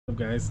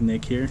guys?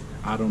 Nick here,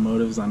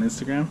 Automotives on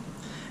Instagram.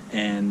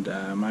 And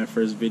my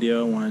first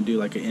video, I want to do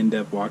like an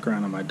in-depth walk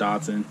around on my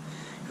Datsun,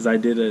 because I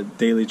did a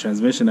daily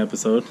transmission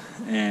episode,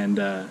 and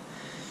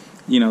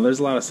you know, there's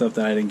a lot of stuff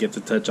that I didn't get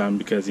to touch on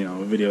because, you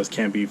know, videos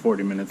can't be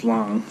 40 minutes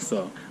long.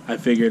 So I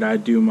figured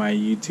I'd do my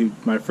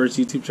first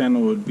YouTube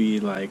channel would be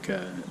like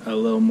a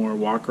little more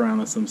walk around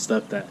of some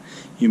stuff that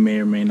you may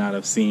or may not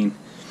have seen,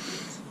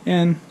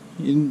 and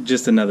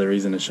just another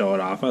reason to show it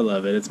off. I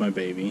love it. It's my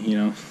baby, you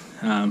know.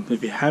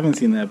 If you haven't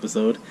seen the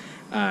episode,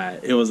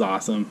 it was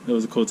awesome. It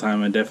was a cool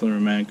time. I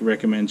definitely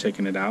recommend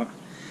checking it out,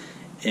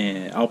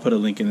 and I'll put a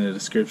link in the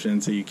description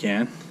so you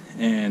can.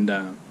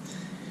 And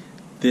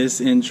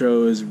this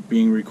intro is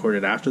being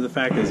recorded after the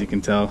fact. As you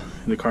can tell,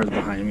 the car's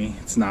behind me.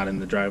 It's not in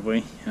the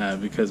driveway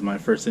because my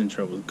first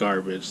intro was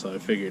garbage, so I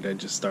figured I'd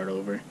just start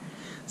over.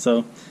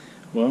 So,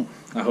 well,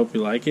 I hope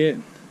you like it,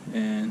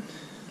 and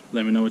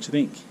let me know what you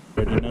think.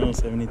 Already know,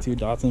 72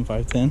 Datsun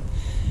 510.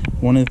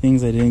 One of the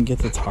things I didn't get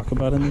to talk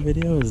about in the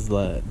video is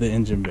the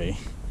engine bay.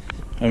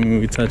 I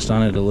mean, we touched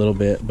on it a little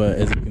bit, but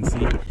as you can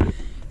see,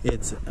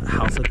 it's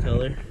House of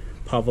Color,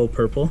 Pavo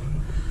Purple.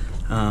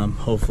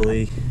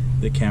 Hopefully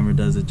the camera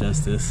does it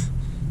justice.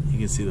 You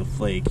can see the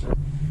flake,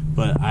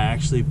 but I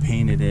actually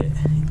painted it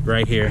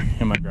right here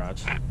in my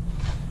garage.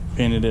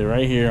 Painted it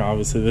right here.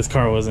 Obviously this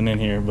car wasn't in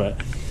here, but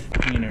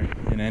cleaner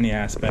in any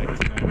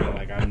aspect. You know,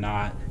 like, I'm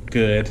not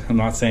good. I'm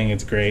not saying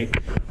it's great,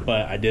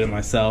 but I did it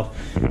myself.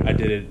 I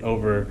did it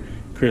over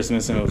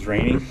Christmas and it was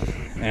raining,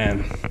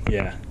 and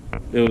yeah,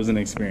 it was an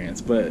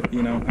experience. But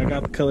you know, I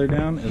got the color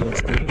down. It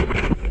looks good.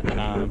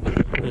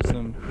 There's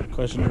some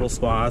questionable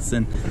spots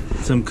and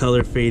some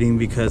color fading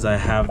because I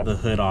have the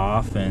hood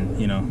off,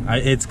 and you know,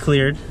 it's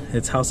cleared.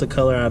 It's House of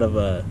Color out of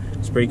a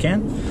spray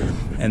can,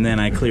 and then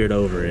I cleared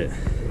over it.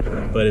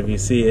 But if you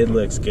see, it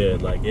looks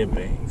good. Like, it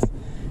bangs.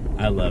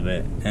 I love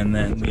it. And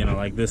then, you know,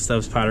 like, this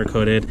stuff's powder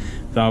coated,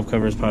 valve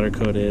covers powder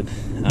coated,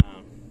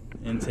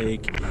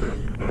 intake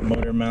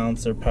motor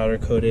mounts are powder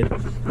coated,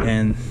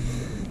 and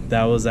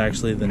that was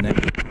actually the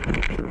next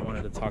thing I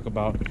wanted to talk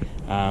about.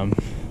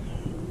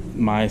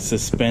 My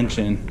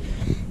suspension,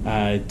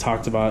 I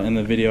talked about in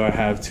the video. I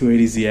have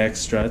 280ZX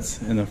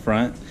struts in the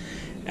front.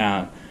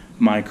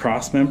 My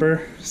cross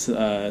member,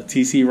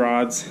 TC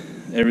rods,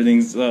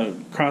 everything's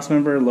cross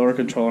member, lower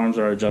control arms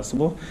are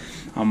adjustable.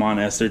 I'm on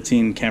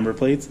S13 camber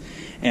plates,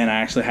 and I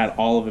actually had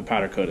all of it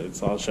powder coated,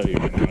 so I'll show you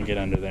right now. I'll get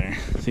under there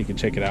so you can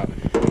check it out.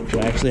 So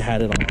I actually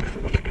had it all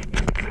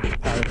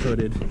powder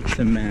coated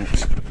to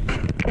match.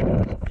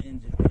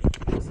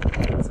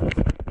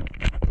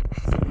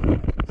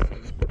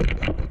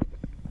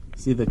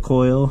 See the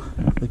coil,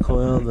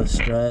 the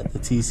strut, the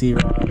TC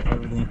rod,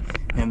 everything.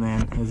 And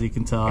then, as you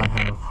can tell, I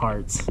have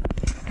hearts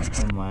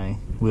in my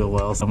wheel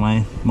wells. So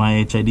my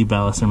HID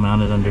ballasts are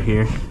mounted under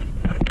here.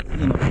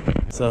 You know,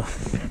 so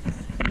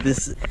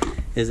this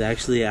is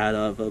actually out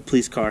of a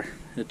police car,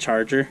 a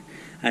Charger.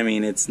 I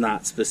mean, it's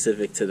not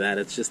specific to that.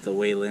 It's just a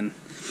Wayland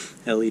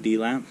LED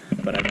lamp,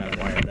 but I got it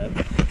wired up.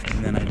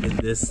 And then I did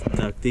this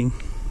ducting.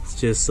 It's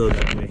just so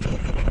that we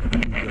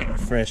get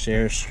fresh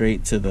air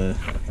straight to the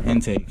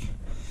intake.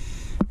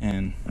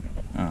 And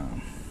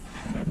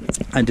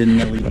I did an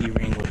LED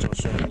ring, which I'll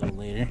show you a little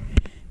later.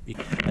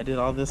 I did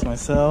all this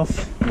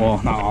myself.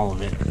 Well, not all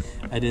of it.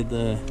 I did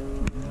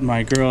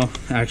my girl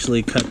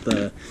actually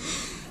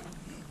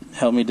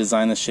helped me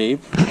design the shape.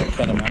 I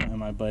cut them out, and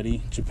my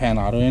buddy, Japan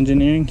Auto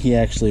Engineering, he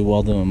actually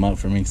welded them up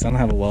for me because I don't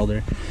have a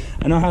welder.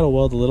 I know how to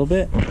weld a little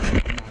bit.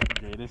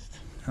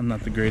 I'm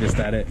not the greatest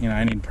at it. You know,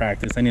 I need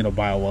practice. I need to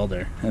buy a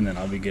welder, and then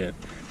I'll be good.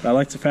 But I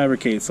like to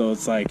fabricate, so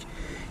it's like,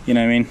 you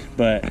know what I mean?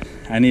 But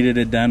I needed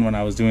it done when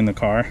I was doing the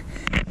car,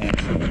 and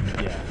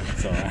yeah,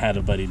 so I had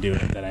a buddy do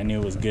it that I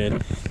knew was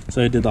good.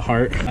 So I did the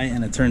heart light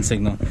and a turn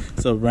signal.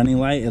 So running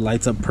light, it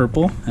lights up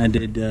purple. I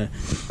did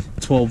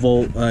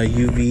 12-volt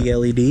UV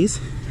LEDs,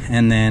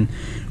 and then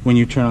when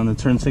you turn on the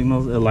turn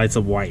signals, it lights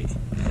up white.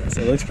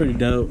 So it looks pretty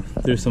dope.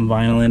 There's some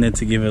vinyl in it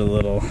to give it a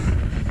little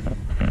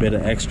bit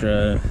of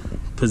extra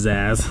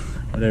pizzazz,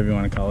 whatever you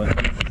want to call it.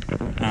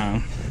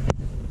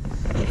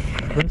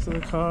 Rest of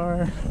the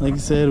car, like I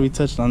said, we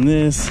touched on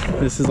this.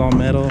 This is all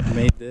metal.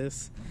 Made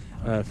this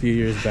a few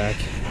years back.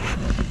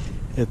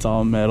 It's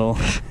all metal,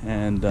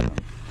 and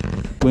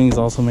wings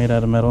also made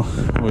out of metal,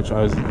 which,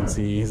 as you can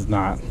see, is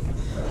not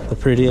the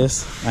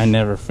prettiest. I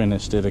never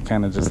finished it. I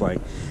kind of just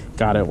like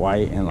got it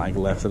white and like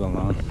left it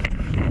alone.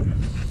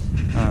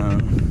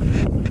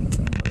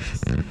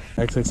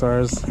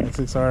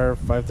 XXR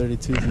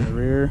 532s in the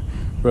rear,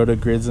 roto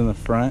grids in the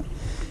front.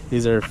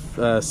 These are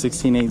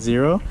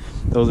 1680.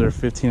 Those are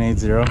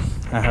 1580.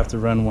 I have to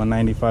run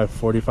 195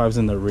 45s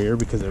in the rear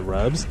because it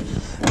rubs.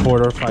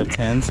 4-door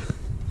 510s.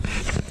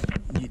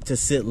 To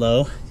sit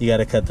low, you got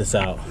to cut this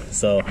out.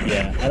 So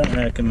yeah, I don't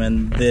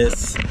recommend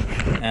this,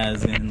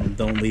 as in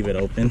don't leave it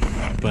open,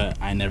 but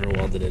I never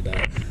welded it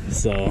up,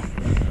 so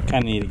kind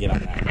of need to get on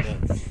that.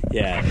 But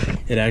yeah,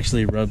 it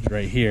actually rubs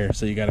right here,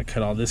 so you got to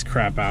cut all this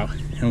crap out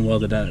and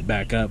weld it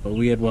back up. But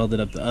we had welded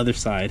up the other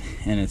side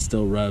and it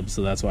still rubs,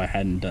 so that's why I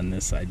hadn't done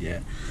this side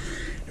yet.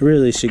 I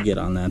really should get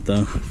on that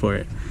though before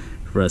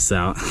rusts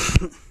out.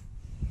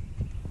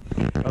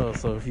 Oh,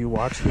 so if you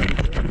watched the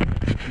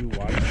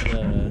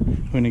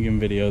Hoonigan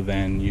video,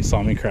 then you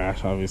saw me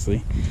crash,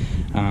 obviously.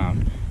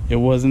 It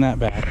wasn't that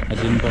bad. I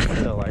didn't bust the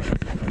tail light.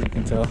 As you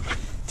can tell,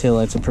 tail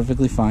lights are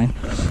perfectly fine.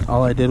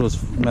 All I did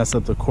was mess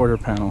up the quarter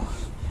panel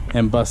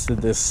and busted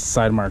this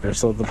side marker.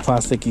 So the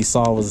plastic you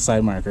saw was a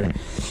side marker.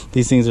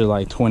 These things are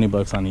like 20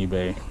 bucks on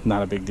eBay.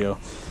 Not a big deal.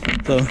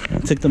 So I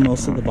took the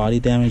most of the body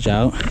damage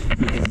out.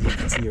 You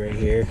can see right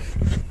here,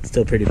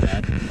 still pretty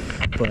bad.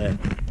 But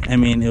I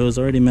mean, it was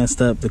already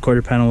messed up. The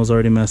quarter panel was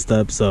already messed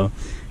up, so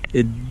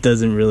it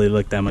doesn't really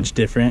look that much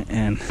different,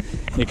 and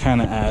it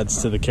kind of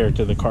adds to the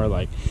character of the car.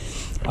 Like,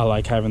 I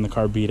like having the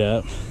car beat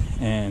up,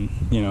 and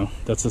you know,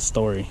 that's a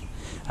story.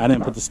 I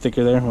didn't put the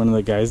sticker there, one of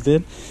the guys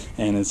did,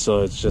 and it's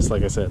just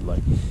like I said,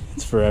 like,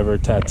 it's forever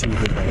tattooed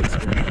with my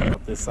experience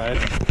up this side.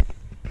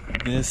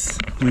 This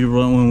we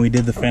wrote when we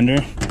did the fender.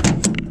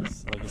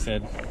 Like I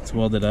said, it's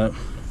welded up,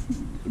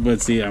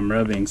 but see, I'm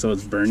rubbing, so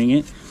it's burning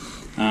it.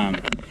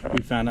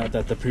 We found out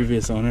that the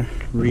previous owner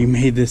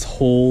remade this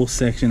whole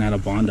section out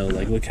of Bondo.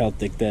 Like, look how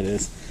thick that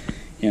is,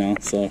 you know.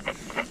 So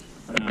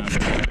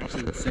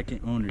actually the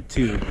second owner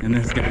too, and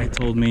this guy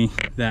told me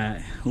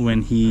that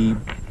when he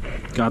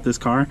got this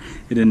car,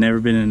 it had never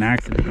been in an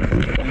accident.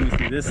 And we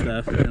see this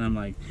stuff, and I'm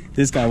like,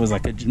 this guy was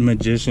like a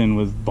magician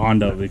with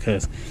Bondo,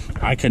 because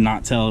I could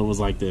not tell it was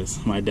like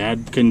this. My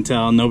dad couldn't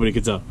tell, nobody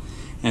could tell.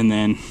 And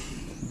then,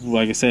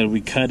 like I said,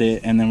 we cut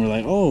it, and then we're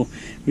like, oh,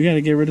 we got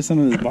to get rid of some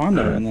of this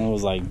Bondo. And then I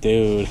was like,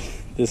 dude,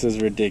 this is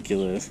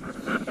ridiculous.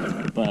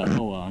 But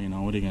oh well, you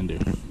know, what are you gonna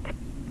do?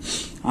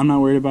 I'm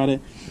not worried about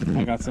it.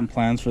 I got some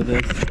plans for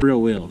this.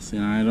 Real wheels, you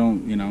know, I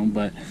don't, you know,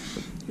 but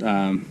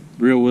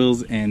real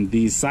wheels and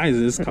these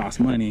sizes cost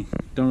money.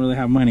 Don't really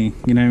have money,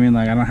 you know what I mean?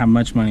 Like, I don't have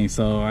much money,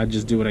 so I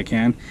just do what I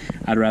can.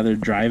 I'd rather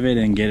drive it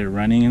and get it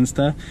running and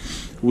stuff.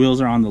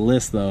 Wheels are on the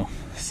list though,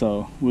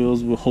 so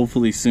wheels will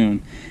hopefully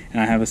soon.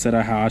 And I have a set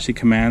of Hayashi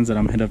commands that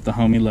I'm hit up the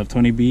homie Love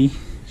 20B.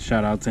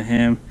 Shout out to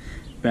him.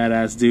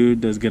 Badass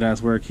dude, does good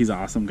ass work. He's an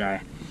awesome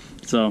guy.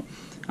 So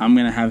I'm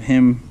gonna have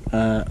him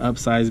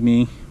upsize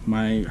me.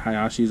 My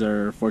Hayashis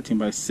are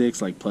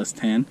 14x6, like plus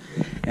 10,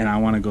 and I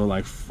want to go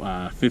like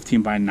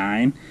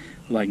 15x9,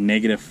 like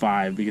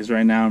 -5, because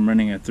right now I'm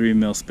running a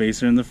 3mm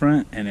spacer in the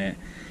front, and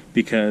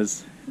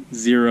because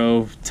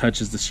 0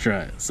 touches the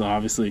strut. So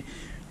obviously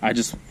I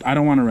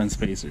don't want to run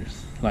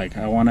spacers. Like,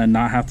 I want to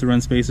not have to run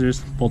spacers,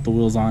 bolt the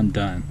wheels on,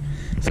 done.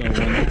 So when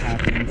that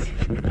happens,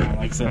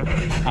 like I said,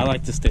 I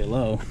like to stay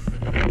low.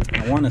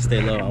 I want to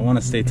stay low. I want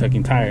to stay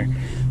tucking tire.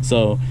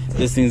 So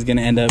this thing's going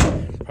to end up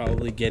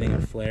probably getting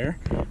a flare,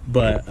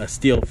 but a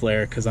steel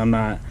flare, because I'm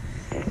not...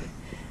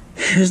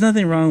 There's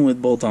nothing wrong with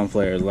bolt-on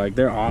flares. Like,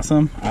 they're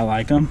awesome. I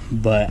like them,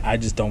 but I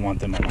just don't want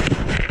them on my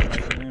car. You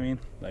know what I mean?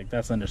 Like,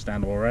 that's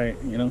understandable, right?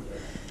 You know?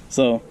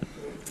 So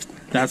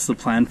that's the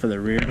plan for the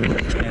rear,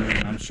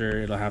 and I'm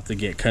sure it'll have to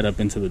get cut up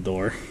into the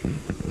door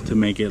to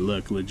make it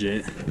look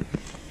legit,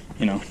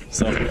 you know.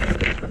 So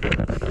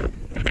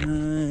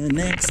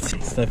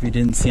next, stuff you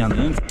didn't see on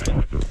the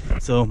inside.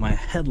 So my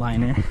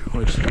headliner,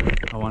 which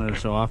I wanted to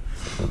show off,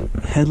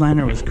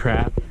 headliner was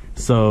crap,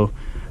 so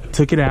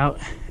took it out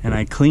and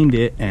I cleaned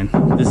it, and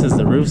this is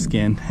the roof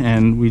skin,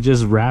 and we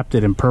just wrapped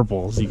it in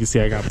purple. As you can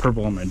see, I got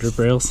purple on my drip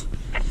rails.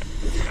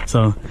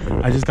 So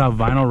I just got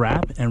vinyl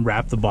wrap and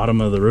wrapped the bottom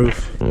of the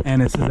roof,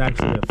 and this is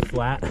actually a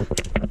flat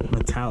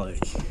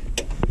metallic.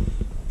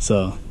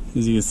 So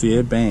as you can see,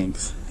 it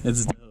bangs.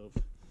 It's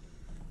dope.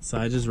 So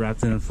I just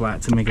wrapped it in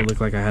flat to make it look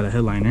like I had a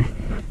headliner.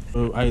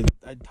 So I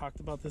talked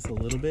about this a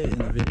little bit in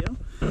the video.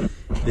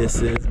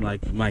 This is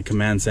like my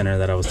command center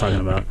that I was talking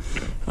about.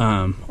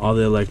 All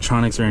the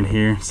electronics are in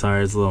here.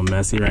 Sorry, it's a little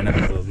messy right now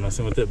because I was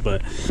messing with it,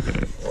 but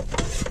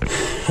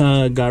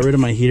got rid of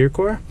my heater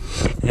core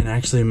and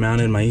actually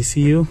mounted my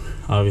ECU,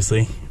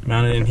 obviously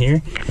mounted in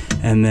here,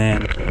 and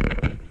then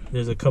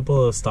there's a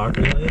couple of stock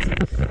relays,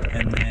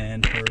 and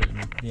then for,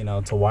 you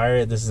know, to wire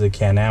it, this is a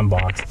Can-Am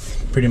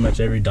box. Pretty much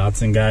every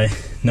Datsun guy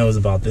knows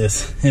about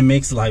this. It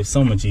makes life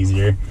so much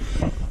easier.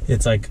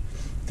 It's like,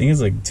 I think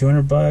it's like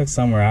 200 bucks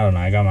somewhere, I don't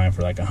know. I got mine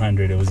for like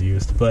 100. It was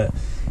used, but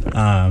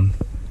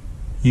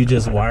you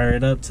just wire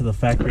it up to the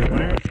factory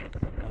wire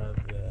of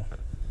the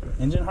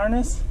engine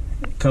harness,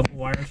 a couple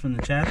wires from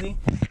the chassis,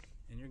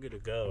 and you're good to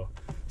go.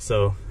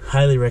 So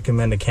highly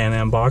recommend a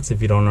Can-Am box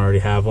if you don't already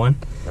have one.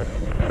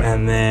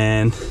 And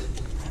then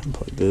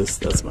plug this,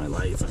 that's my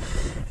lights.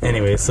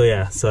 Anyway, so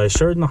yeah, so I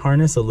shortened the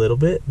harness a little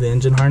bit, the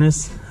engine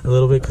harness a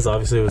little bit, because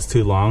obviously it was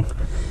too long.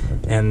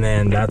 And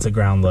then that's a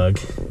ground lug,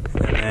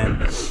 and then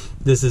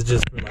this is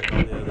just for like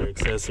all the other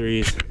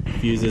accessories,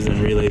 fuses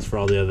and relays for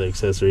all the other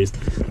accessories.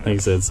 Like I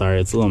said, sorry,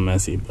 it's a little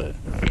messy, but.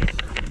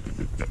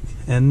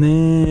 And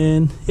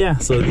then yeah,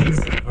 so these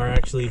are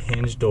actually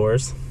hinge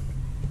doors.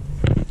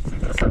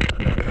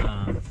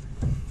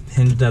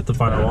 hinged at the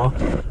firewall,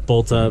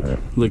 bolt up,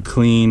 look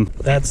clean.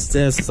 That's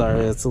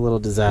sorry, that's a little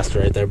disaster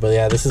right there. But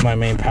yeah, this is my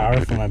main power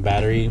for my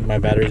battery. My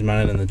battery's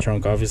mounted in the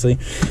trunk, obviously.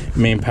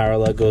 Main power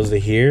lug goes to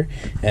here,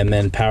 and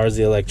then powers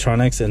the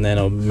electronics, and then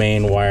a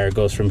main wire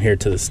goes from here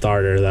to the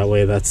starter. That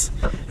way,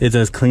 it's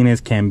as clean as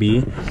can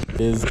be.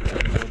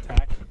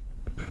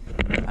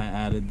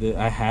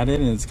 I had it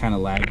and it's kind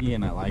of laggy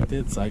and I liked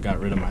it, so I got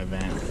rid of my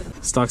van.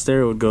 Stock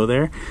stereo would go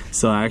there,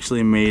 so I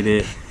actually made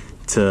it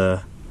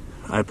to,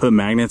 I put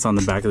magnets on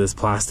the back of this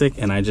plastic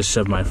and I just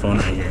shoved my phone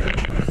right here.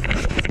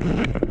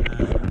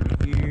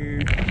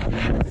 Here,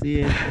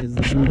 see it, is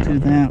the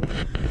Bluetooth amp.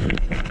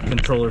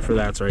 Controller for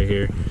that's right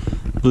here.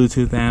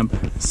 Bluetooth amp,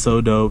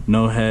 so dope.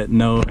 No head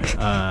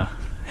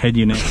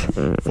unit,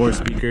 4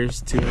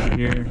 speakers, 2 in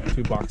here,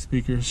 2 box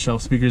speakers,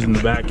 shelf speakers in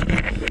the back,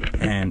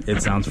 and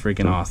it sounds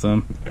freaking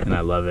awesome and I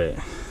love it.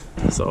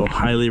 So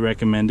highly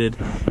recommended.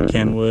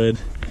 Kenwood,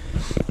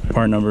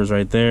 part numbers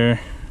right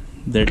there.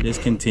 They're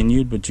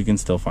discontinued, but you can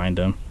still find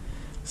them.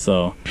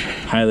 So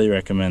highly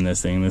recommend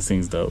this thing. This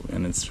thing's dope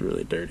and it's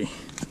really dirty.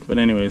 But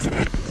anyways,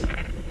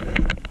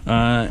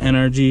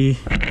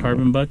 NRG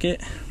carbon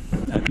bucket.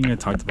 I think I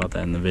talked about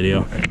that in the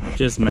video.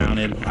 Just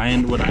mounted.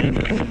 What I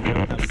ended up doing, I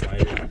don't have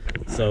sliders.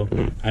 So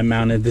I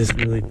mounted this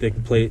really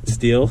thick plate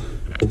steel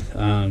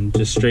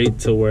just straight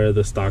to where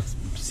the stock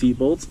seat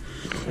bolts,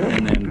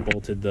 and then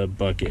bolted the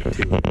bucket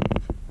to it.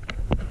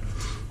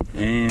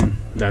 And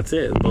that's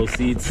it. Both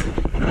seats,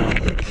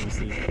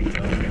 obviously,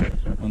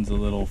 one's a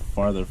little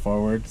farther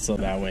forward, so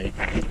that way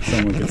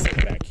someone can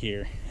sit back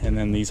here. And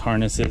then these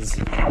harnesses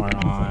are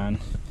on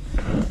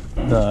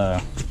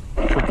the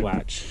quick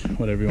latch,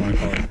 whatever you want to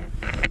call it.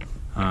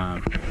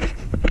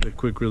 The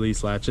quick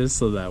release latches,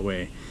 so that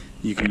way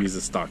you can use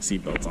the stock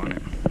seat belts on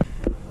it.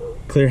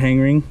 Clear hang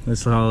ring,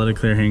 let's call it a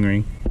clear hang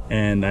ring.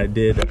 And I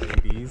did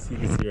LEDs, you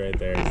can see right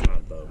there, it's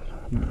not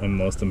the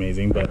most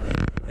amazing, but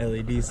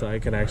LEDs so I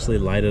could actually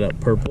light it up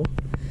purple.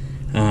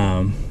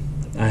 I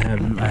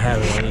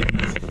have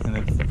LEDs, and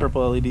it's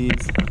purple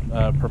LEDs,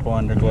 purple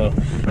underglow,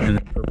 and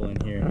then purple in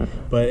here.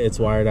 But it's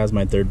wired as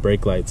my 3rd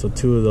brake light, so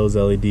 2 of those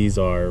LEDs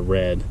are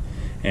red,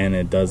 and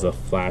it does a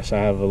flash. I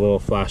have a little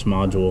flash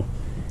module,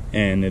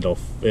 and it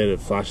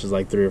flashes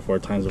like 3 or 4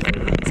 times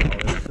before you install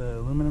it. The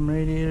aluminum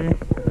radiator.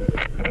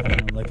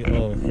 Look at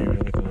here.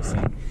 Look at this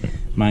thing.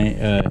 My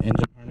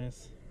engine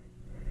harness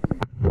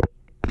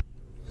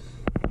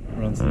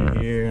runs through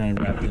here. I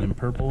wrapped it in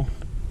purple,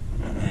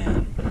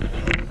 and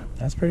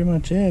that's pretty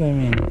much it. I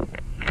mean,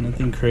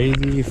 nothing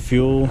crazy.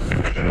 Fuel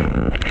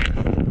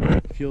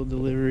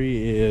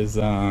delivery is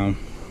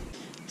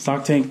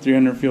stock tank,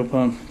 300 fuel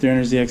pump,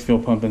 300ZX fuel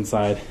pump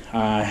inside.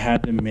 I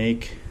had to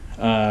make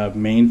a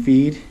main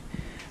feed.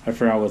 I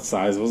forgot what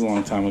size. It was a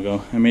long time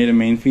ago. I made a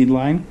main feed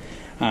line,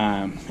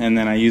 and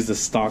then I used the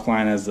stock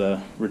line as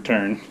a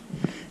return,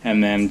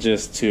 and then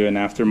just to an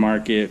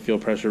aftermarket fuel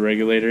pressure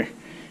regulator,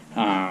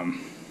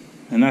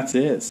 and that's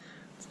it.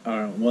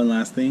 One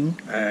last thing,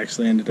 I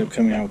actually ended up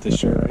coming out with this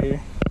shirt right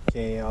here,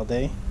 KA all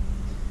day.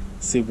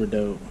 Super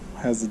dope.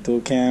 Has the dual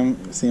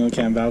cam, single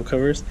cam valve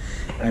covers.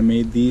 I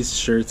made these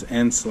shirts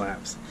and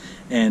slaps,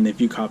 and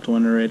if you copped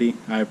one already,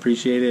 I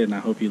appreciate it, and I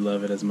hope you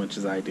love it as much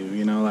as I do.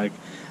 You know, like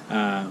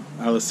I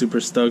was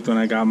super stoked when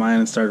I got mine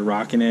and started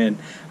rocking it. And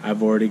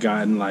I've already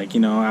gotten, like, you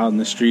know, out in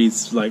the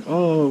streets, like,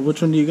 oh,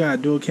 which one do you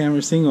got, dual cam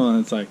or single? And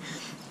it's like,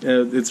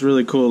 it's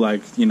really cool,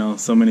 like, you know,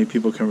 so many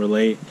people can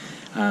relate.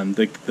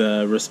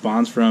 The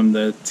response from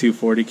the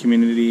 240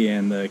 community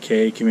and the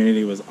KA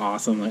community was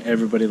awesome. Like,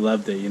 everybody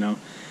loved it, you know.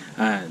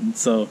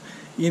 So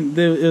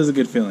it was a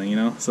good feeling, you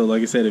know. So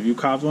like I said, if you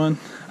copped one,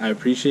 I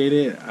appreciate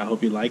it. I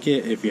hope you like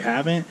it. If you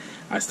haven't,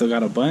 I still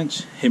got a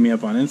bunch. Hit me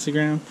up on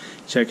Instagram.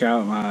 Check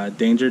out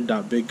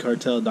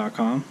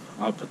danger.bigcartel.com.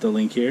 I'll put the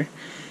link here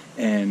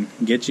and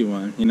get you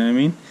one, you know what I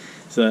mean?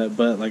 So,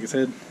 but like I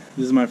said,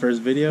 this is my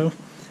first video.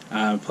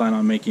 I plan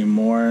on making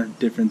more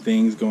different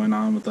things going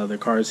on with other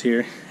cars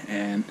here,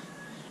 and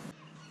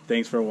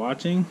thanks for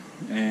watching,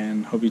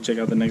 and hope you check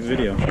out the next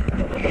video.